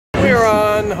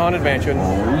1 Haunted Mansion.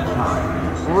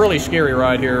 Really scary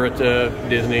ride here at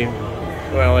Disney.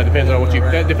 Well, it depends on what you.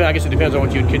 I guess it depends on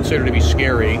what you'd consider to be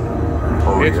scary.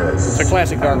 It's a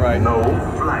classic dark ride. No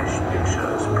flash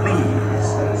pictures, please.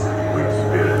 We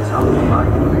spirits are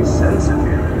highly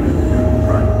sensitive.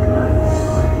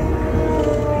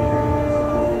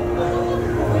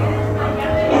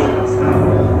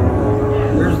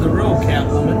 There's the real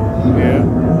Catwoman. Yeah.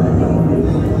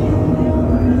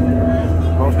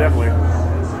 Most definitely.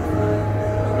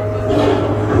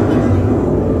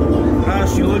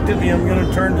 She looked at me, I'm going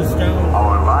to turn to stone.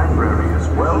 Our library is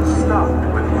well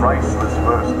stocked with priceless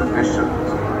first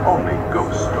editions. Only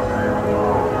ghost stories.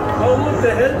 Oh, look,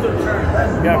 the heads are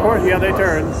turned. Yeah, of course, yeah, they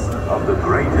turn. Of the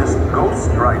greatest ghost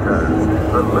writers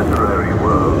the literary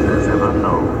world has ever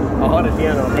known. A haunted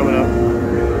piano coming up.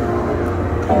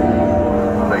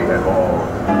 They have all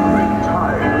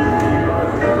retired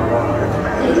to the haunted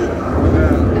mansion.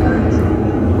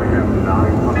 We have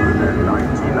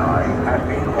 999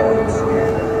 happy haunts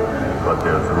here. But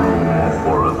there's room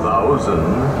for 1,000.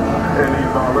 Any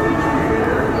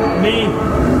volunteer? Me.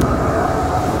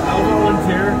 I'll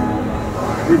volunteer.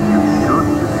 If you should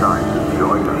decide to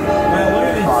join us, Wow, look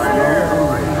at these stairs.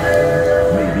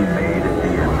 may be made at the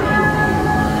end of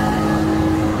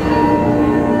the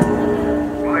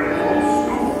playful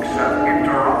spooks have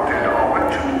interrupted our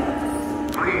tour.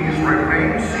 Please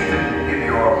remain seated in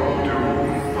your doom.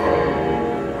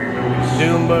 We will be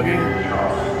Doom buggy.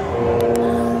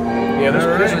 Yeah,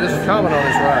 this is common on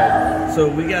this ride. So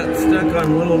we got stuck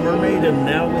on Little Mermaid, and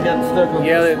now we got stuck on.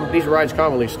 Yeah, these rides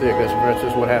commonly stick. That's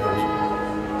just what happens.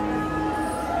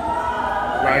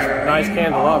 Nice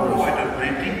candelabras.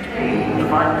 detained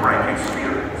by bright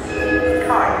experience.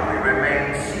 Kindly remain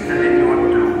seated in your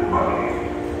doom buggy.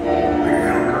 We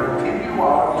will continue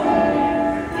our tour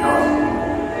in just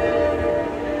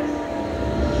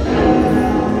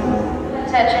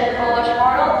Attention, foolish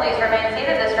mortal, please remain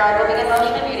seated. This ride will begin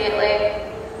motion immediately.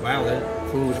 Wow, that.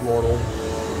 Foolish mortal.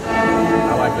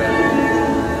 I like that.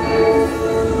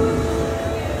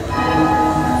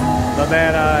 The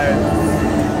bad eye.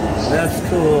 That's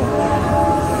cool.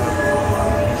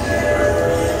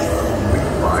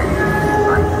 find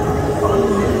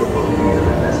unbelievable here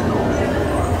in this ocean.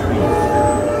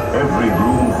 Every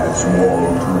room has wall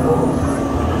to wall.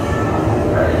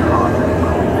 And hot and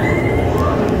cold.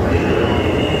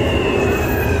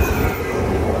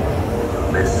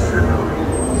 Listen.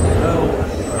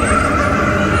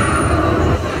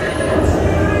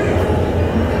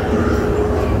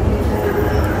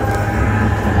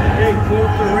 Hey,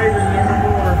 quote the Raven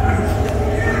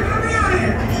nevermore.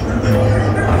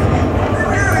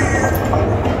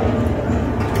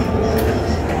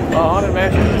 Haunted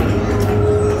Mansion.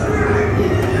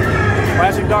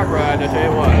 Classic dark ride, I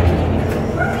tell you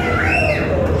what.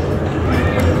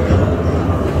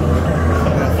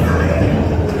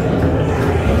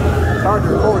 It's hard to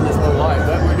record this one live,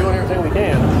 but we're doing everything we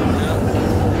can.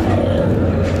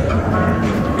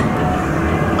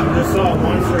 Just saw a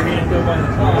monster hand go by the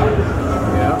pod.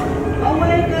 Yeah.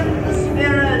 Awaken the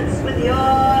spirits with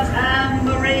your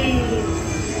tambourines.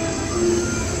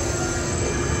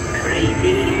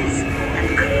 Creepies and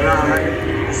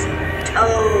crawlies,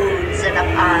 toads in a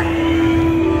pond.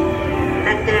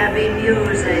 Let there be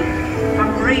music from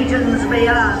regions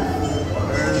beyond.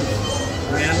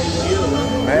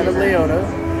 Madam Leona.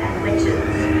 And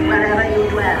witches, wherever you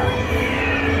dwell,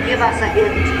 give us a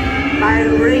hint by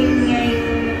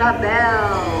ringing the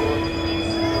bell.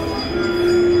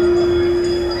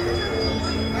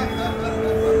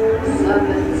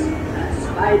 Serpents and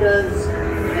spiders,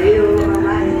 hail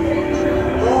around.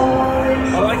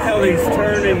 I like how these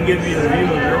turn and give you the view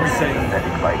of everything.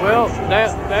 Well,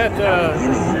 that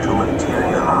Beginning to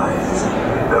materialize.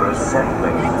 They're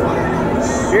assembling.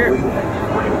 here.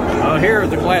 Here is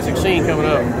the classic scene coming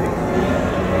up.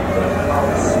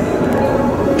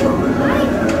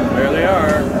 There they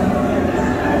are.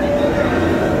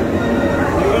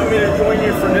 You want me to join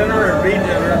you for dinner or be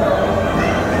dinner?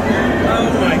 Oh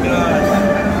my gosh.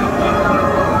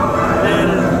 That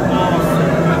is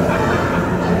awesome.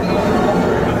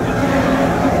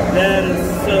 That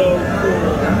is so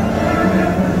cool.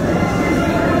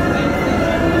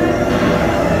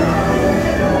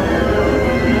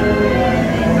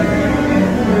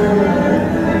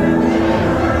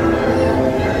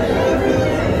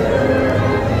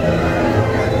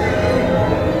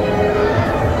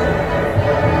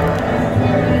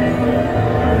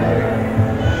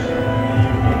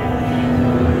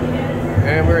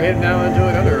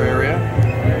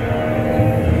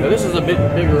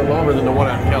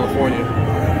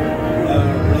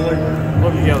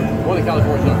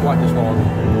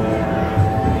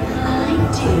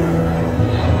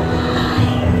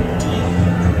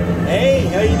 Hey,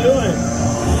 how you doing?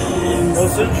 Well,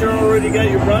 since you already got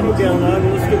your bridal gown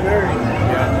on, let's get married.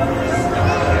 Yeah.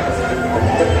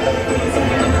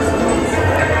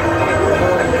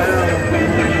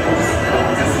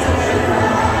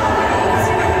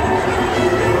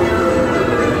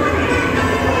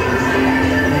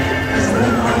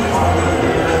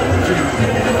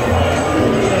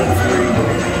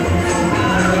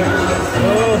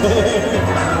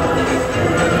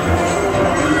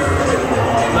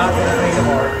 Not for the faint of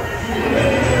heart.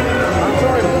 I'm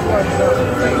sorry, but this wife's not for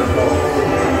the faint of heart.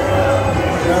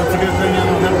 Well, it's a good thing I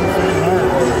don't have a faint heart.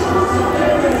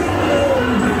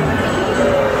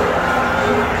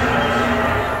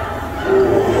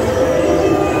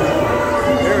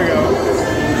 There we go.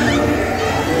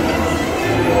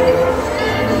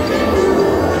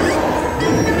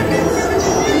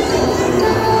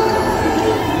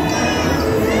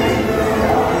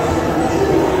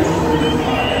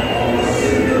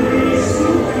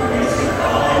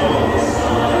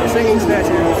 Singing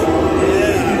statues.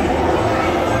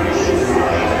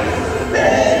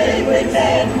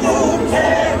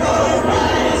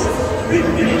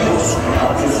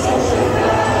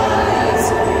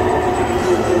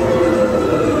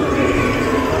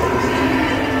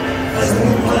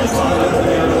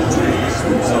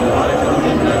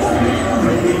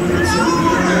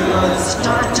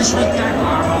 Start to shrink and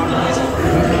harmonize.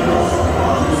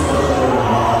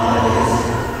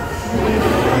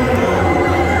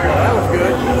 That was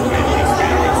good.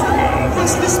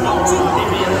 As this mountain they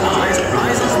realize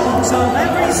rises books of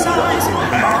every size.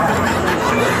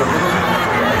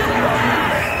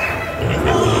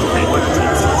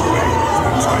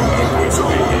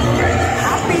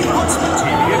 Happy huntsman.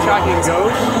 Hitchhiking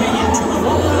Ghost.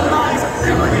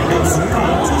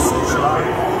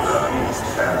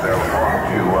 And they'll haunt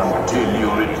you until you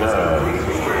return.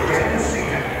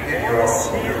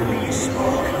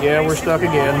 Yeah, we're stuck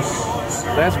again.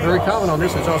 That's very common on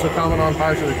this. It's also common on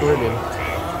Pirates of the Caribbean.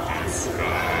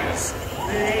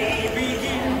 They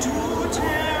begin to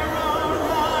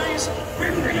terrorize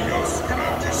when the ghosts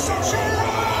come to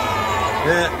socialize.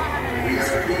 Yeah.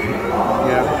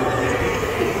 Yeah.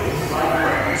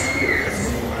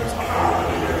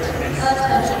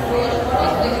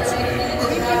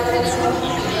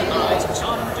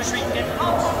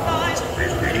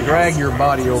 Drag your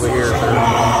body over here, sir.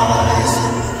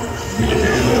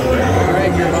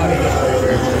 Drag your body this way,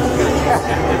 sir.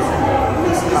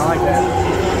 I like that.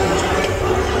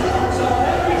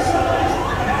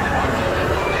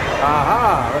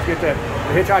 Aha! Let's get that.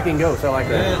 The Hitchhiking Ghost. I like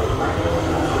that.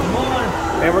 Come on.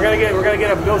 And we're gonna get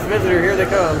a ghost visitor. Here they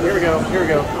come. Here we go. Here we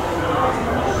go.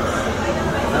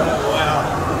 Oh,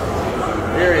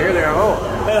 wow. Here they are. Oh,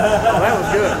 that was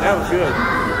good. That was good.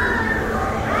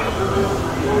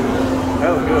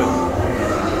 That was good.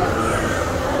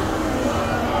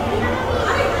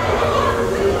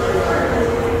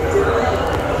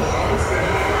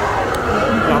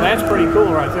 Now that's pretty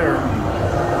cool right there.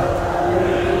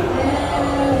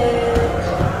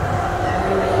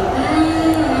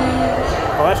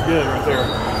 Oh, that's good right there.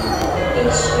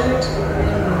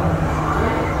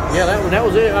 Yeah, that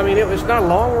was it. I mean, it's not a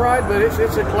long ride, but it's a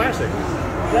classic.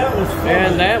 That was fun.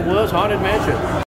 And that was Haunted Mansion.